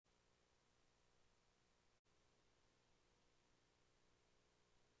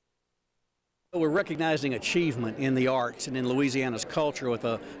We're recognizing achievement in the arts and in Louisiana's culture with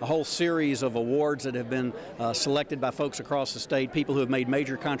a whole series of awards that have been selected by folks across the state, people who have made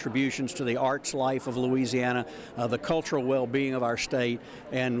major contributions to the arts life of Louisiana, the cultural well-being of our state,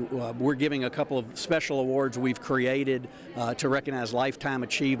 and we're giving a couple of special awards we've created to recognize lifetime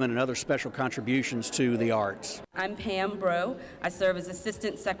achievement and other special contributions to the arts. I'm Pam Bro. I serve as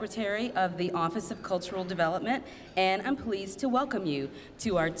Assistant Secretary of the Office of Cultural Development, and I'm pleased to welcome you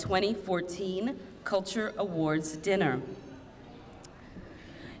to our 2014 Culture Awards dinner.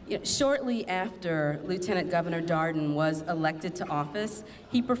 Shortly after Lieutenant Governor Dardenne was elected to office,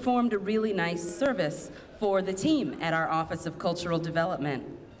 he performed a really nice service for the team at our Office of Cultural Development.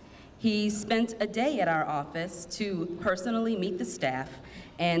 He spent a day at our office to personally meet the staff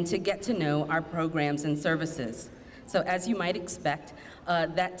and to get to know our programs and services. So as you might expect,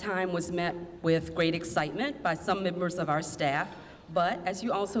 that time was met with great excitement by some members of our staff. But as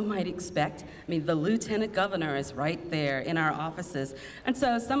you also might expect, the Lieutenant Governor is right there in our offices. And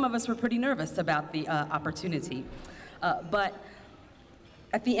so some of us were pretty nervous about the opportunity. But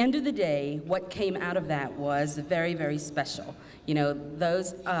at the end of the day, what came out of that was very, very special.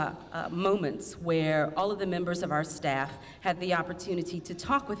 Those moments where all of the members of our staff had the opportunity to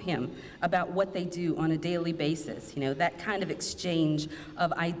talk with him about what they do on a daily basis. That kind of exchange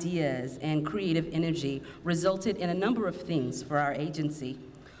of ideas and creative energy resulted in a number of things for our agency.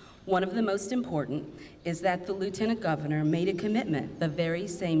 One of the most important is that the Lieutenant Governor made a commitment the very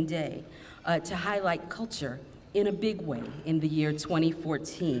same day to highlight culture in a big way in the year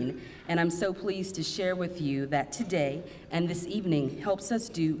 2014, and I'm so pleased to share with you that today and this evening helps us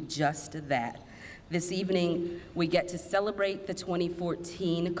do just that. This evening, we get to celebrate the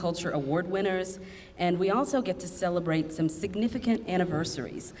 2014 Culture Award winners, and we also get to celebrate some significant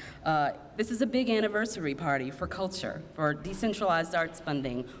anniversaries. This is a big anniversary party for culture, for decentralized arts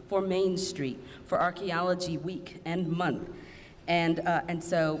funding, for Main Street, for Archaeology Week and Month, and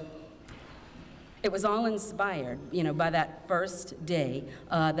so it was all inspired, by that first day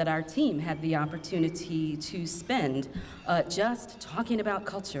that our team had the opportunity to spend just talking about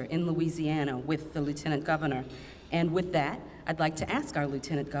culture in Louisiana with the Lieutenant Governor. And with that, I'd like to ask our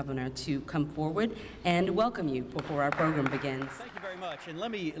Lieutenant Governor to come forward and welcome you before our program begins. Thank you very much. And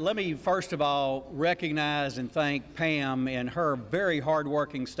let me first of all recognize and thank Pam and her very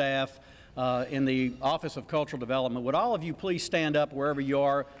hardworking staff in the Office of Cultural Development. Would all of you please stand up wherever you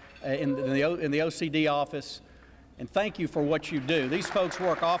are in the OCD office, and thank you for what you do. These folks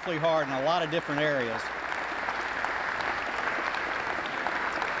work awfully hard in a lot of different areas.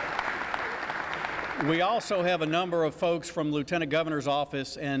 We also have a number of folks from Lieutenant Governor's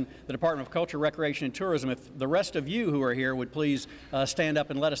office and the Department of Culture, Recreation, and Tourism. If the rest of you who are here would please stand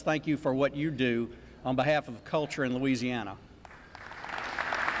up and let us thank you for what you do on behalf of culture in Louisiana.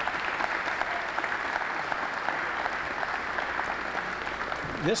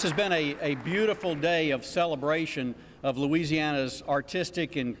 This has been a beautiful day of celebration of Louisiana's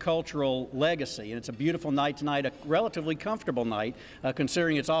artistic and cultural legacy. And it's a beautiful night tonight, a relatively comfortable night,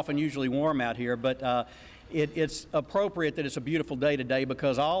 considering it's often usually warm out here. But it's appropriate that it's a beautiful day today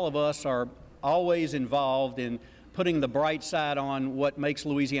because all of us are always involved in putting the bright side on what makes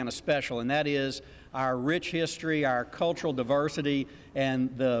Louisiana special, and that is our rich history, our cultural diversity,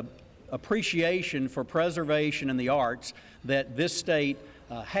 and the appreciation for preservation and the arts that this state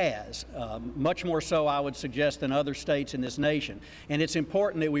has, much more so, I would suggest, than other states in this nation. And it's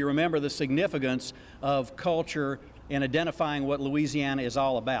important that we remember the significance of culture in identifying what Louisiana is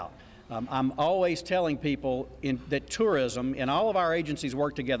all about. I'm always telling people that tourism, and all of our agencies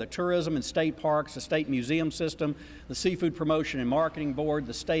work together, tourism and state parks, the state museum system, the Seafood Promotion and Marketing Board,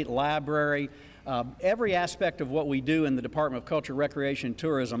 the state library, every aspect of what we do in the Department of Culture, Recreation, and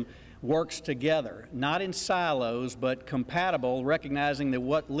Tourism works together, not in silos, but compatible, recognizing that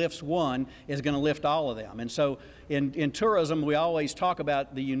what lifts one is going to lift all of them. And so in tourism, we always talk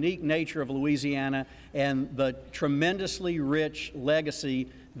about the unique nature of Louisiana and the tremendously rich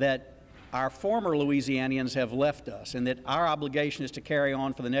legacy that our former Louisianians have left us, and that our obligation is to carry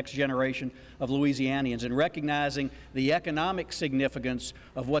on for the next generation of Louisianians, and recognizing the economic significance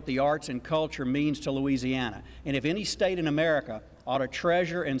of what the arts and culture means to Louisiana. And if any state in America ought to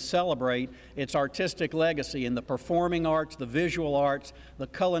treasure and celebrate its artistic legacy in the performing arts, the visual arts, the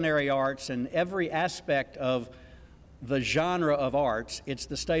culinary arts, and every aspect of the genre of arts, it's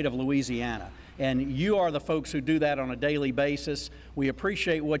the state of Louisiana. And you are the folks who do that on a daily basis. We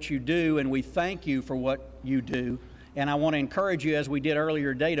appreciate what you do, and we thank you for what you do. And I want to encourage you, as we did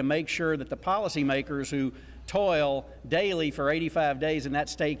earlier today, to make sure that the policymakers who toil daily for 85 days in that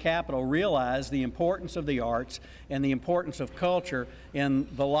state capitol realize the importance of the arts and the importance of culture in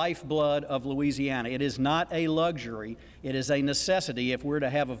the lifeblood of Louisiana. It is not a luxury, it is a necessity if we're to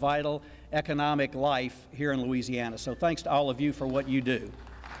have a vital economic life here in Louisiana. So thanks to all of you for what you do.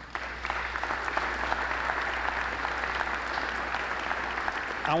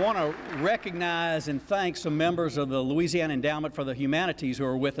 I want to recognize and thank some members of the Louisiana Endowment for the Humanities who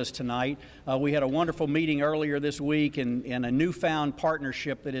are with us tonight. We had a wonderful meeting earlier this week and a newfound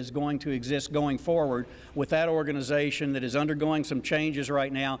partnership that is going to exist going forward with that organization that is undergoing some changes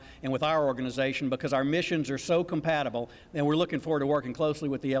right now and with our organization because our missions are so compatible, and we're looking forward to working closely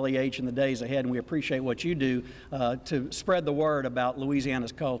with the LEH in the days ahead, and we appreciate what you do to spread the word about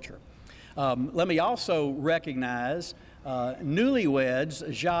Louisiana's culture. Let me also recognize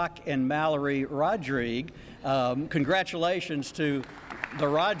newlyweds, Jacques and Mallory Rodrigue. Congratulations to the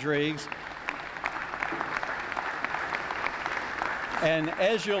Rodrigues. And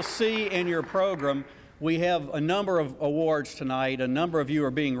as you'll see in your program, we have a number of awards tonight. A number of you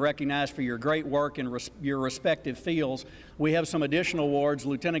are being recognized for your great work in your respective fields. We have some additional awards,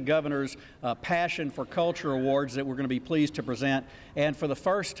 Lieutenant Governor's Passion for Culture Awards that we're going to be pleased to present. And for the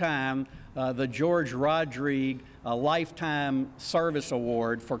first time, the George Rodrigue Lifetime Service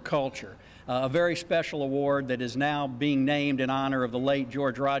Award for Culture. A very special award that is now being named in honor of the late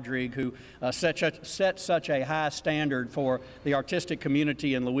George Rodrigue, who set such a high standard for the artistic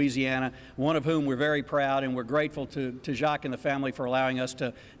community in Louisiana, one of whom we're very proud, and we're grateful to Jacques and the family for allowing us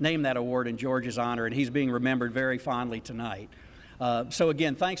to name that award in George's honor, and he's being remembered very fondly tonight. So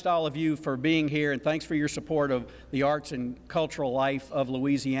again, thanks to all of you for being here, and thanks for your support of the arts and cultural life of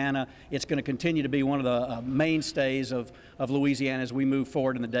Louisiana. It's going to continue to be one of the mainstays of Louisiana as we move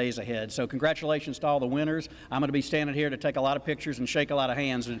forward in the days ahead. So congratulations to all the winners. I'm going to be standing here to take a lot of pictures and shake a lot of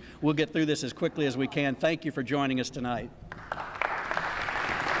hands, and we'll get through this as quickly as we can. Thank you for joining us tonight.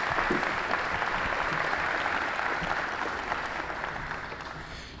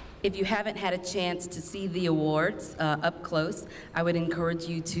 If you haven't had a chance to see the awards up close, I would encourage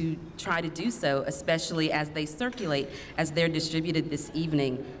you to try to do so, especially as they circulate, as they're distributed this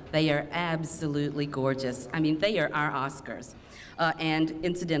evening. They are absolutely gorgeous. I mean, they are our Oscars. And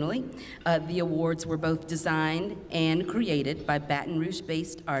incidentally, the awards were both designed and created by Baton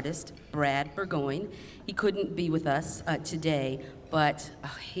Rouge-based artist Brad Burgoyne. He couldn't be with us today, but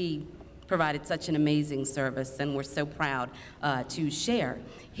he provided such an amazing service, and we're so proud to share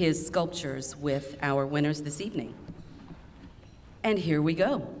his sculptures with our winners this evening. And here we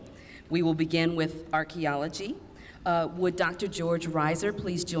go. We will begin with archaeology. Would Dr. George Reiser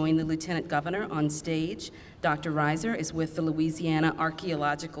please join the Lieutenant Governor on stage? Dr. Reiser is with the Louisiana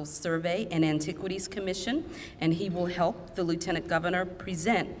Archaeological Survey and Antiquities Commission, and he will help the Lieutenant Governor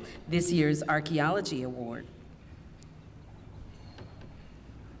present this year's Archaeology Award.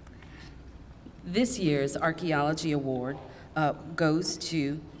 This year's Archaeology Award goes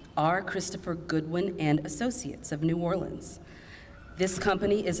to R. Christopher Goodwin and Associates of New Orleans. This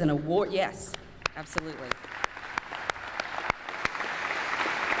company is an award, yes, absolutely.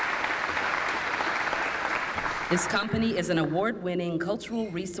 This company is an award-winning cultural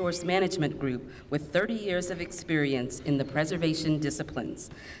resource management group with 30 years of experience in the preservation disciplines.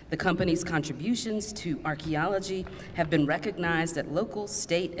 The company's contributions to archaeology have been recognized at local,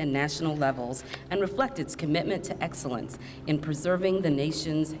 state, and national levels and reflect its commitment to excellence in preserving the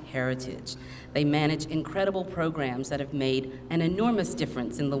nation's heritage. They manage incredible programs that have made an enormous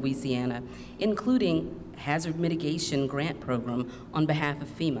difference in Louisiana, including hazard mitigation grant program on behalf of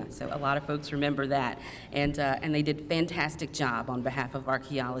FEMA. So a lot of folks remember that. And they did a fantastic job on behalf of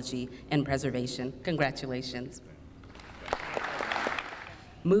archaeology and preservation. Congratulations.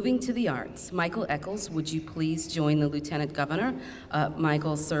 Moving to the arts, Michael Eccles, would you please join the Lieutenant Governor?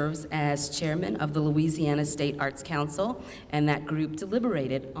 Michael serves as chairman of the Louisiana State Arts Council, and that group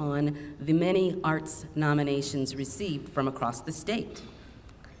deliberated on the many arts nominations received from across the state.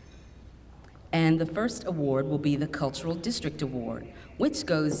 And the first award will be the Cultural District Award, which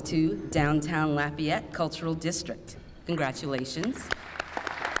goes to Downtown Lafayette Cultural District. Congratulations.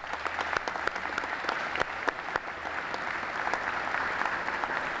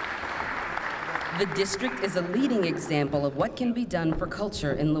 The district is a leading example of what can be done for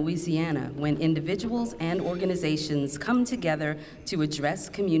culture in Louisiana when individuals and organizations come together to address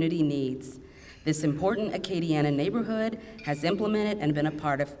community needs. This important Acadiana neighborhood has implemented and been a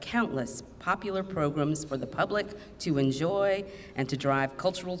part of countless popular programs for the public to enjoy and to drive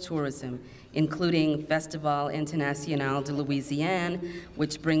cultural tourism, including Festival International de Louisiane,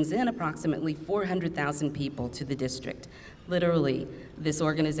 which brings in approximately 400,000 people to the district. Literally, this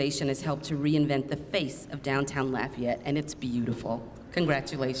organization has helped to reinvent the face of downtown Lafayette, and it's beautiful.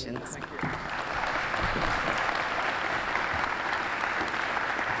 Congratulations. Thank you.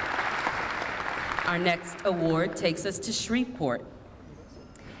 Our next award takes us to Shreveport.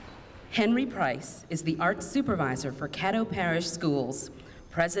 Henry Price is the Arts Supervisor for Caddo Parish Schools,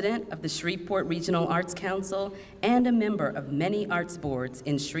 President of the Shreveport Regional Arts Council, and a member of many arts boards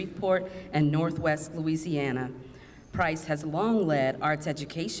in Shreveport and Northwest Louisiana. Price has long led arts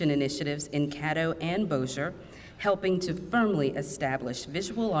education initiatives in Caddo and Bossier, helping to firmly establish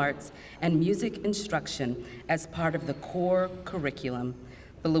visual arts and music instruction as part of the core curriculum.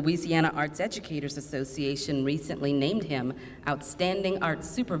 The Louisiana Arts Educators Association recently named him Outstanding Arts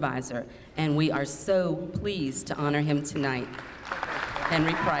Supervisor, and we are so pleased to honor him tonight.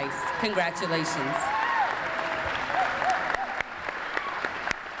 Henry Price, congratulations.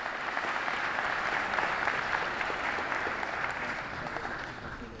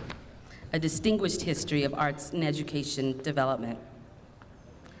 A distinguished history of arts and education development.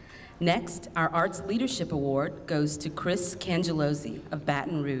 Next, our Arts Leadership Award goes to Chris Cangellosi of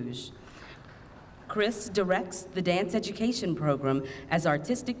Baton Rouge. Chris directs the dance education program as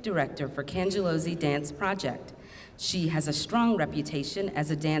Artistic Director for Cangellosi Dance Project. She has a strong reputation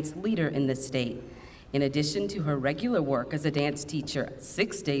as a dance leader in the state. In addition to her regular work as a dance teacher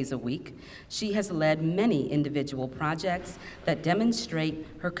 6 days a week, she has led many individual projects that demonstrate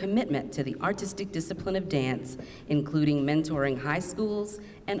her commitment to the artistic discipline of dance, including mentoring high schools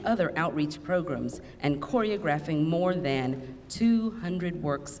and other outreach programs and choreographing more than 200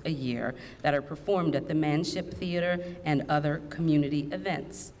 works a year that are performed at the Manship Theater and other community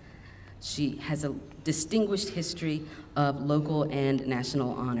events. She has a distinguished history of local and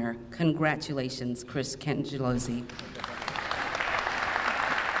national honor. Congratulations, Chris Cangellosi.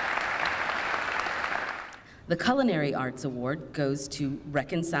 The Culinary Arts Award goes to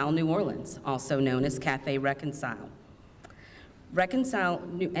Reconcile New Orleans, also known as Cafe Reconcile. Reconcile,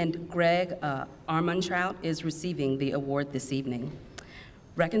 and Greg Armantrout is receiving the award this evening.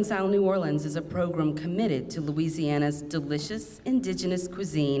 Reconcile New Orleans is a program committed to Louisiana's delicious indigenous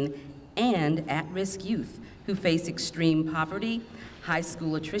cuisine and at-risk youth who face extreme poverty, high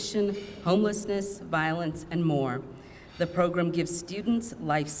school attrition, homelessness, violence, and more. The program gives students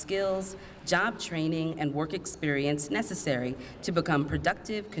life skills, job training, and work experience necessary to become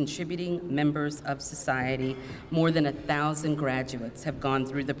productive, contributing members of society. More than 1,000 graduates have gone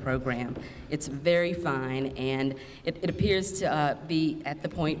through the program. It's very fine, and it appears to be at the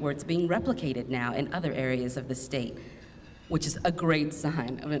point where it's being replicated now in other areas of the state, which is a great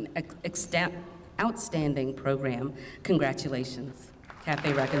sign of an outstanding program. Congratulations,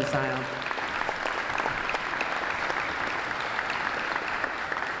 Cafe Reconcile.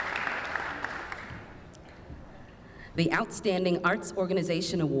 The Outstanding Arts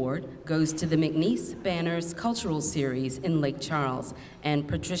Organization Award goes to the McNeese Banners Cultural Series in Lake Charles, and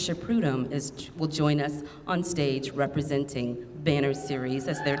Patricia Prudhomme will join us on stage representing Banners Series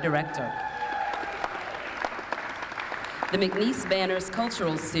as their director. The McNeese Banners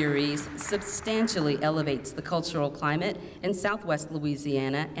Cultural Series substantially elevates the cultural climate in Southwest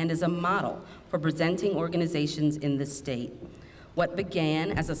Louisiana and is a model for presenting organizations in the state. What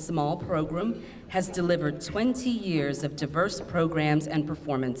began as a small program has delivered 20 years of diverse programs and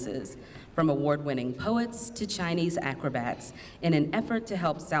performances, from award-winning poets to Chinese acrobats, in an effort to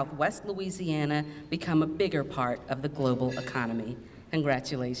help Southwest Louisiana become a bigger part of the global economy.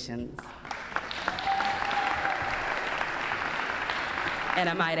 Congratulations. And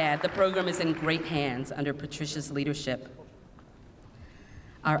I might add, the program is in great hands under Patricia's leadership.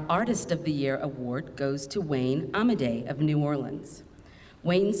 Our Artist of the Year award goes to Wayne Amadei of New Orleans.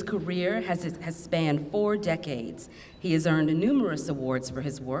 Wayne's career has spanned 4 decades. He has earned numerous awards for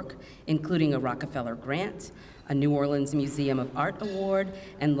his work, including a Rockefeller Grant, a New Orleans Museum of Art Award,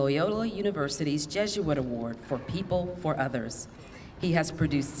 and Loyola University's Jesuit Award for People for Others. He has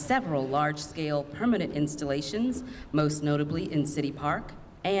produced several large-scale permanent installations, most notably in City Park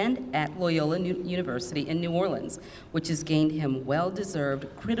and at Loyola University in New Orleans, which has gained him well-deserved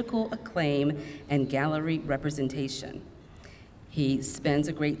critical acclaim and gallery representation. He spends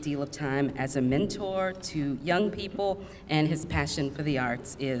a great deal of time as a mentor to young people, and his passion for the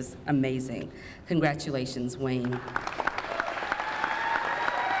arts is amazing. Congratulations, Wayne.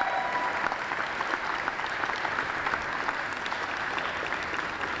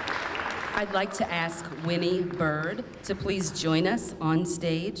 I'd like to ask Winnie Bird to please join us on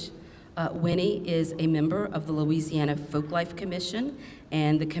stage. Winnie is a member of the Louisiana Folklife Commission,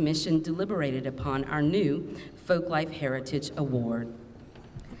 and the commission deliberated upon our new Folklife Heritage Award.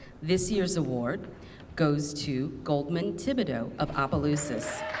 This year's award goes to Goldman Thibodeau of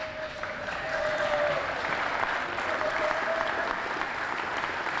Opelousas.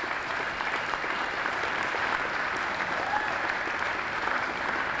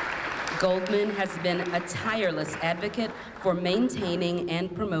 Goldman has been a tireless advocate for maintaining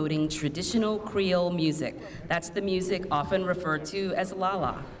and promoting traditional Creole music. That's the music often referred to as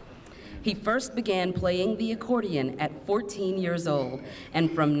la-la. He first began playing the accordion at 14 years old, and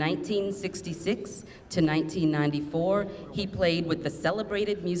from 1966 to 1994, he played with the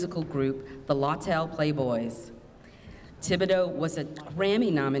celebrated musical group, the Lawtell Playboys. Thibodeau was a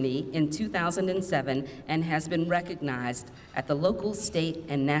Grammy nominee in 2007 and has been recognized at the local, state,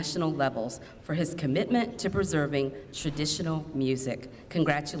 and national levels for his commitment to preserving traditional music.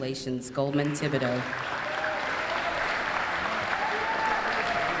 Congratulations, Goldman Thibodeau.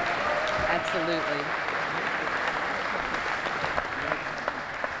 Absolutely.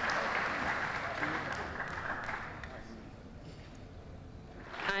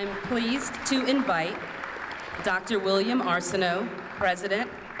 I'm pleased to invite Dr. William Arsenault, President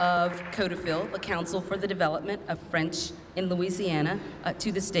of CODAFIL, the Council for the Development of French in Louisiana,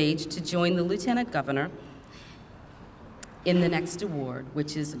 to the stage to join the Lieutenant Governor in the next award,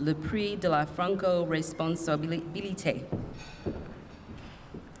 which is Le Prix de la Franco-Responsabilité.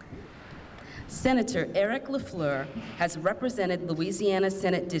 Senator Eric Lafleur has represented Louisiana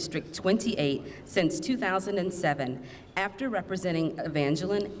Senate District 28 since 2007, after representing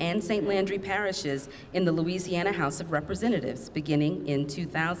Evangeline and St. Landry parishes in the Louisiana House of Representatives beginning in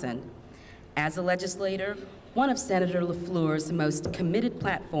 2000. As a legislator, one of Senator Lafleur's most committed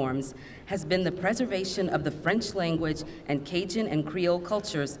platforms has been the preservation of the French language and Cajun and Creole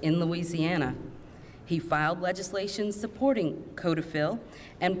cultures in Louisiana. He filed legislation supporting CODAFIL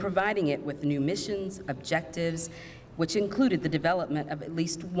and providing it with new missions, objectives, which included the development of at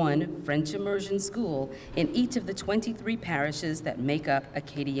least one French immersion school in each of the 23 parishes that make up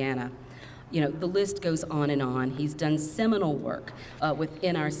Acadiana. You know, the list goes on and on. He's done seminal work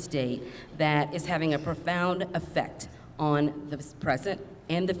within our state that is having a profound effect on the present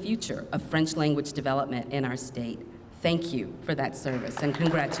and the future of French language development in our state. Thank you for that service, and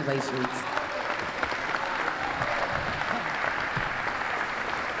congratulations.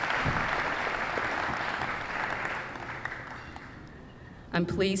 I'm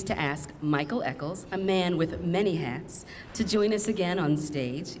pleased to ask Michael Eccles, a man with many hats, to join us again on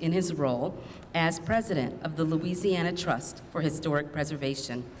stage in his role as president of the Louisiana Trust for Historic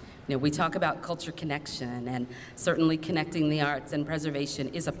Preservation. You know, we talk about culture connection, and certainly connecting the arts and preservation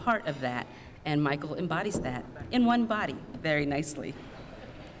is a part of that, and Michael embodies that in one body very nicely.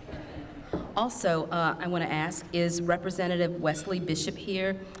 Also, I want to ask, is Representative Wesley Bishop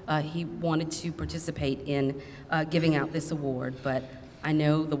here? He wanted to participate in giving out this award, but I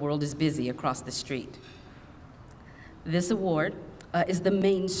know the world is busy across the street. This award is the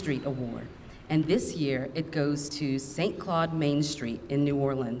Main Street Award, and this year it goes to St. Claude Main Street in New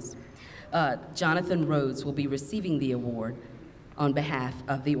Orleans. Jonathan Rhodes will be receiving the award on behalf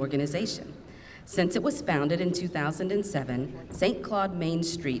of the organization. Since it was founded in 2007, St. Claude Main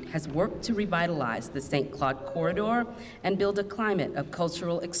Street has worked to revitalize the St. Claude Corridor and build a climate of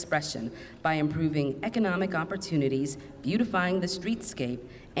cultural expression by improving economic opportunities, beautifying the streetscape,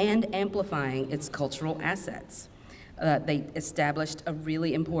 and amplifying its cultural assets. They established a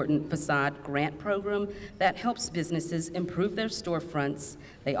really important facade grant program that helps businesses improve their storefronts.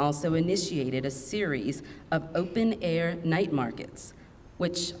 They also initiated a series of open-air night markets,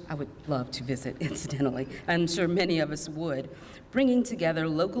 which I would love to visit, incidentally. I'm sure many of us would, bringing together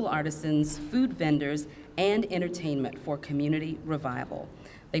local artisans, food vendors, and entertainment for community revival.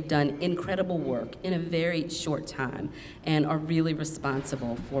 They've done incredible work in a very short time and are really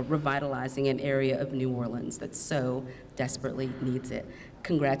responsible for revitalizing an area of New Orleans that so desperately needs it.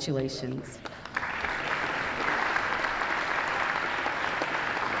 Congratulations.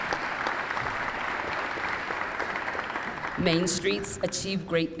 Main streets achieve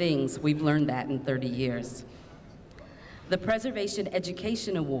great things. We've learned that in 30 years. The Preservation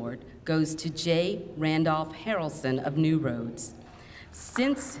Education Award goes to J. Randolph Harrelson of New Roads.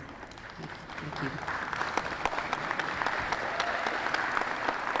 Since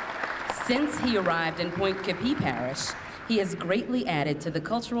he arrived in Point Capee Parish, he has greatly added to the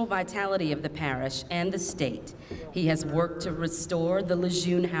cultural vitality of the parish and the state. He has worked to restore the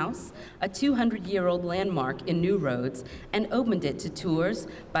Lejeune House, a 200-year-old landmark in New Roads, and opened it to tours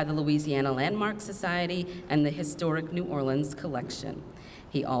by the Louisiana Landmark Society and the Historic New Orleans Collection.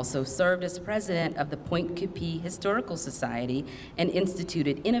 He also served as president of the Point Capee Historical Society and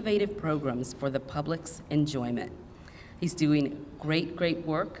instituted innovative programs for the public's enjoyment. He's doing great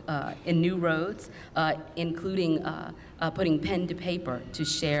work in new roads, including putting pen to paper to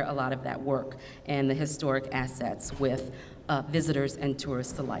share a lot of that work and the historic assets with visitors and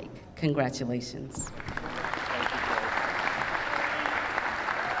tourists alike. Congratulations.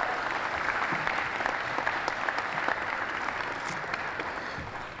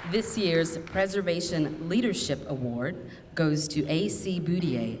 This year's Preservation Leadership Award goes to A.C.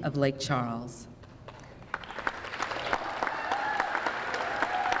 Boudier of Lake Charles.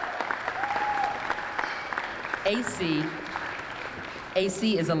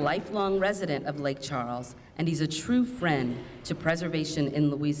 AC is a lifelong resident of Lake Charles, and he's a true friend to preservation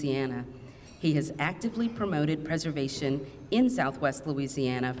in Louisiana. He has actively promoted preservation in Southwest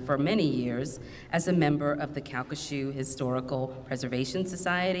Louisiana for many years as a member of the Calcasieu Historical Preservation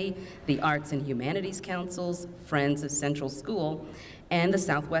Society, the Arts and Humanities Councils, Friends of Central School, and the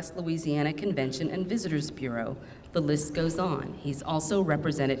Southwest Louisiana Convention and Visitors Bureau. The list goes on. He's also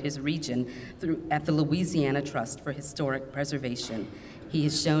represented his region at the Louisiana Trust for Historic Preservation. He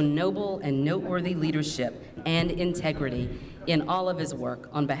has shown noble and noteworthy leadership and integrity in all of his work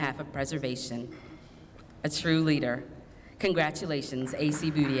on behalf of preservation. A true leader. Congratulations, A.C.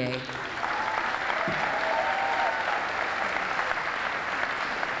 Boudier.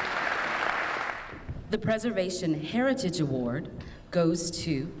 The Preservation Heritage Award goes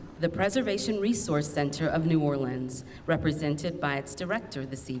to the Preservation Resource Center of New Orleans, represented by its director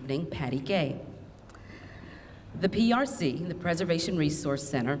this evening, Patty Gay. The PRC, the Preservation Resource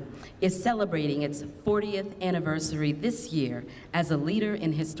Center, is celebrating its 40th anniversary this year as a leader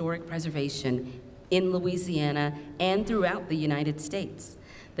in historic preservation in Louisiana and throughout the United States.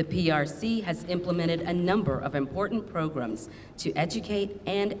 The PRC has implemented a number of important programs to educate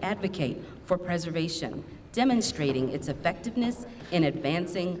and advocate for preservation, demonstrating its effectiveness in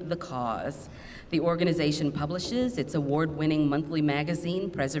advancing the cause. The organization publishes its award-winning monthly magazine,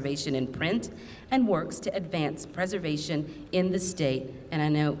 Preservation in Print, and works to advance preservation in the state. And I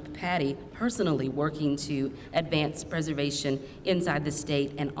know Patty personally working to advance preservation inside the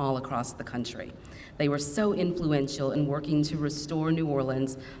state and all across the country. They were so influential in working to restore New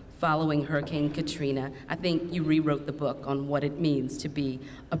Orleans following Hurricane Katrina. I think you rewrote the book on what it means to be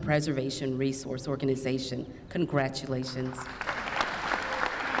a preservation resource organization. Congratulations.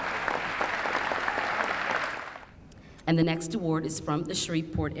 And the next award is from the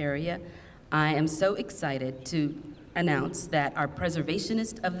Shreveport area. I am so excited to announce that our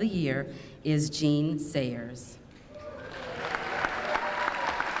Preservationist of the Year is Jean Sayers.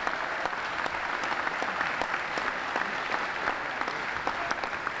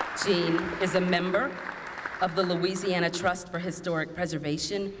 Jean is a member of the Louisiana Trust for Historic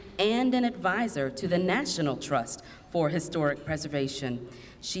Preservation and an advisor to the National Trust for Historic Preservation.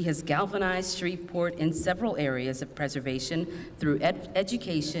 She has galvanized Shreveport in several areas of preservation through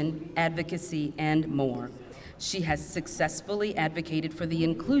education, advocacy, and more. She has successfully advocated for the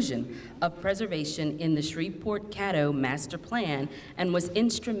inclusion of preservation in the Shreveport-Caddo Master Plan and was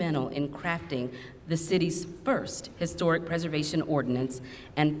instrumental in crafting the city's first historic preservation ordinance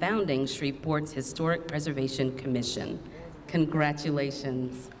and founding Shreveport's Historic Preservation Commission.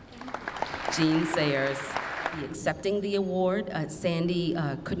 Congratulations, Jean Sayers. Accepting the award, Sandy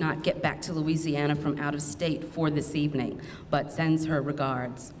could not get back to Louisiana from out of state for this evening, but sends her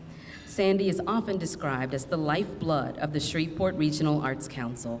regards. Sandy is often described as the lifeblood of the Shreveport Regional Arts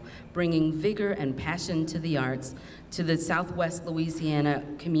Council, bringing vigor and passion to the arts to the Southwest Louisiana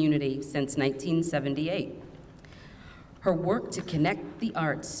community since 1978. Her work to connect the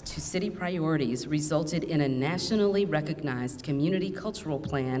arts to city priorities resulted in a nationally recognized community cultural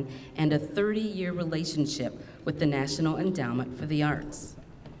plan and a 30-year relationship with the National Endowment for the Arts.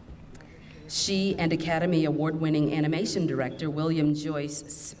 She and Academy Award-winning animation director William Joyce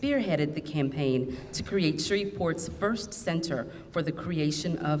spearheaded the campaign to create Shreveport's first Center for the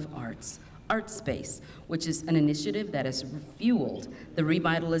Creation of Arts, ArtSpace, which is an initiative that has fueled the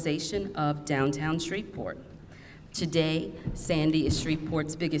revitalization of downtown Shreveport. Today, Sandy is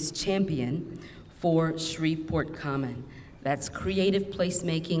Shreveport's biggest champion for Shreveport Common. That's creative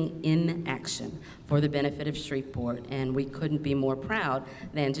placemaking in action for the benefit of Shreveport, and we couldn't be more proud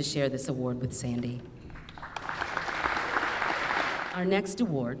than to share this award with Sandy. Our next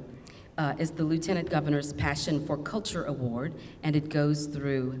award is the Lieutenant Governor's Passion for Culture Award, and it goes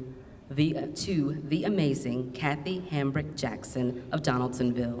through to the amazing Kathy Hambrick Jackson of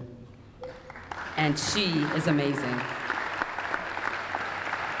Donaldsonville. And she is amazing.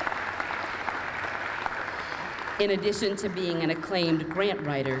 In addition to being an acclaimed grant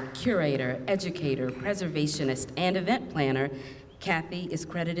writer, curator, educator, preservationist, and event planner, Kathy is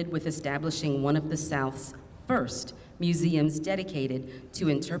credited with establishing one of the South's first museums dedicated to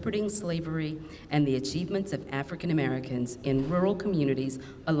interpreting slavery and the achievements of African Americans in rural communities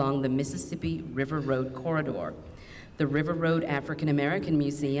along the Mississippi River Road corridor. The River Road African American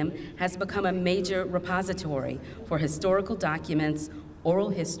Museum has become a major repository for historical documents, oral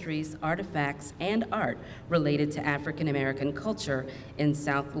histories, artifacts, and art related to African American culture in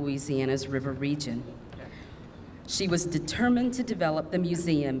South Louisiana's river region. She was determined to develop the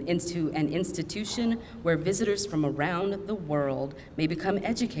museum into an institution where visitors from around the world may become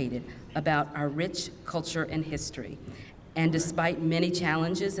educated about our rich culture and history. And despite many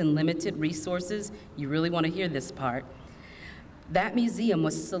challenges and limited resources, you really want to hear this part, that museum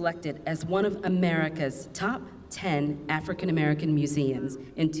was selected as one of America's top 10 African American museums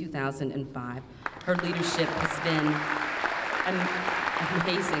in 2005. Her leadership has been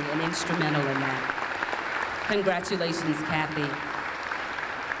amazing and instrumental in that. Congratulations, Kathy.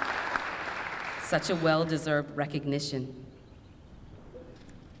 Such a well-deserved recognition.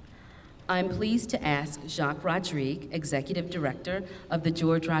 I'm pleased to ask Jacques Rodrigue, Executive Director of the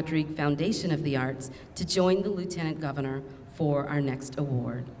George Rodrigue Foundation of the Arts, to join the Lieutenant Governor for our next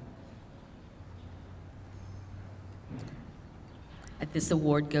award. This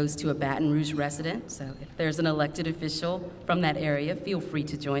award goes to a Baton Rouge resident, so if there's an elected official from that area, feel free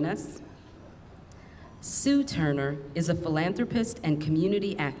to join us. Sue Turner is a philanthropist and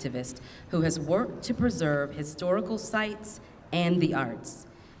community activist who has worked to preserve historical sites and the arts.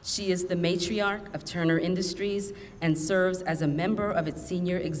 She is the matriarch of Turner Industries and serves as a member of its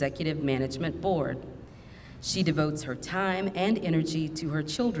senior executive management board. She devotes her time and energy to her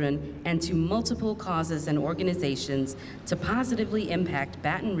children and to multiple causes and organizations to positively impact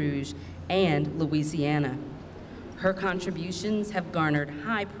Baton Rouge and Louisiana. Her contributions have garnered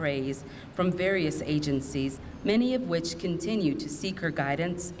high praise from various agencies, many of which continue to seek her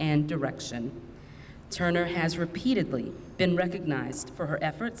guidance and direction. Turner has repeatedly been recognized for her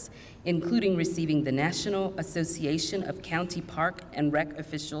efforts, including receiving the National Association of County Park and Rec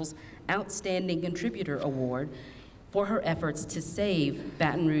Officials Outstanding Contributor Award for her efforts to save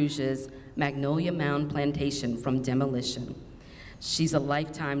Baton Rouge's Magnolia Mound Plantation from demolition. She's a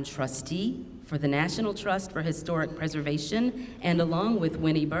lifetime trustee for the National Trust for Historic Preservation, and along with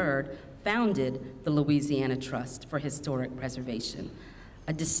Winnie Byrd, founded the Louisiana Trust for Historic Preservation.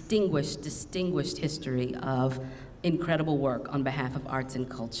 A distinguished history of incredible work on behalf of arts and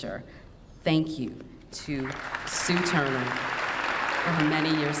culture. Thank you to Sue Turner for her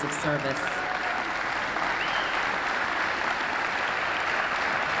many years of service.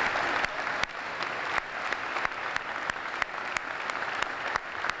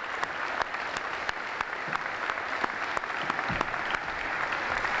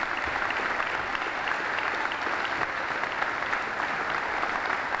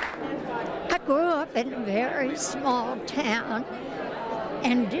 In a very small town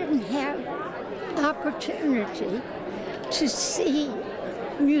and didn't have opportunity to see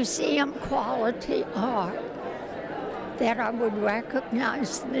museum quality art that I would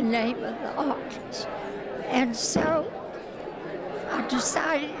recognize the name of the artist. And so I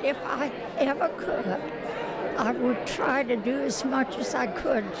decided if I ever could, I would try to do as much as I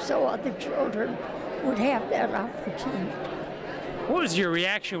could so other children would have that opportunity. What was your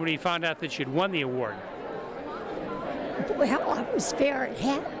reaction when you found out that you'd won the award? Well, I was very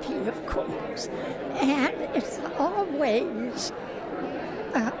happy, of course. And it's always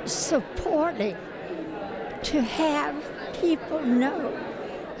supporting to have people know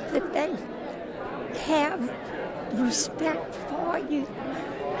that they have respect for you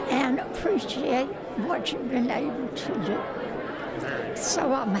and appreciate what you've been able to do.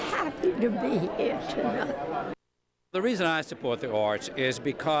 So I'm happy to be here tonight. The reason I support the arts is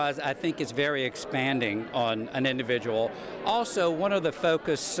because I think it's very expanding on an individual. Also, one of the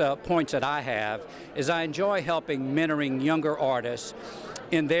focus points that I have is I enjoy helping mentoring younger artists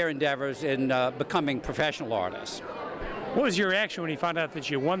in their endeavors in becoming professional artists. What was your reaction when you found out that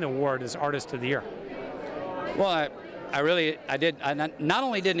you won the award as Artist of the Year? Well, I not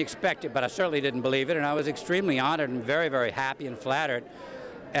only didn't expect it, but I certainly didn't believe it, and I was extremely honored and very, very happy and flattered.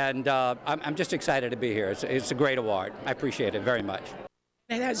 And I'm just excited to be here. It's a great award. I appreciate it very much.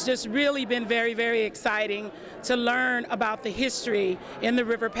 It has just really been very, very exciting to learn about the history in the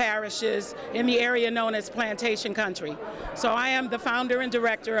river parishes in the area known as Plantation Country. So I am the founder and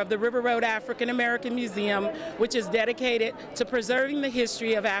director of the River Road African American Museum, which is dedicated to preserving the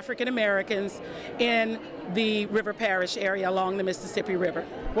history of African Americans in the river parish area along the Mississippi River.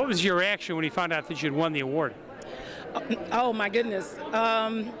 What was your reaction when you found out that you'd won the award? Oh my goodness.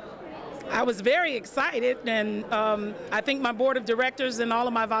 I was very excited, and I think my board of directors and all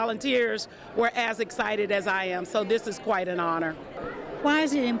of my volunteers were as excited as I am, so this is quite an honor. Why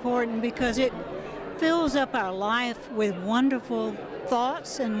is it important? Because it fills up our life with wonderful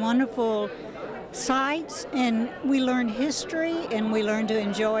thoughts and wonderful sights, and we learn history, and we learn to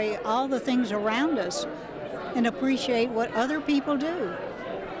enjoy all the things around us and appreciate what other people do.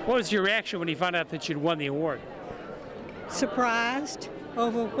 What was your reaction when you found out that you'd won the award? Surprised,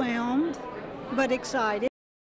 overwhelmed, but excited.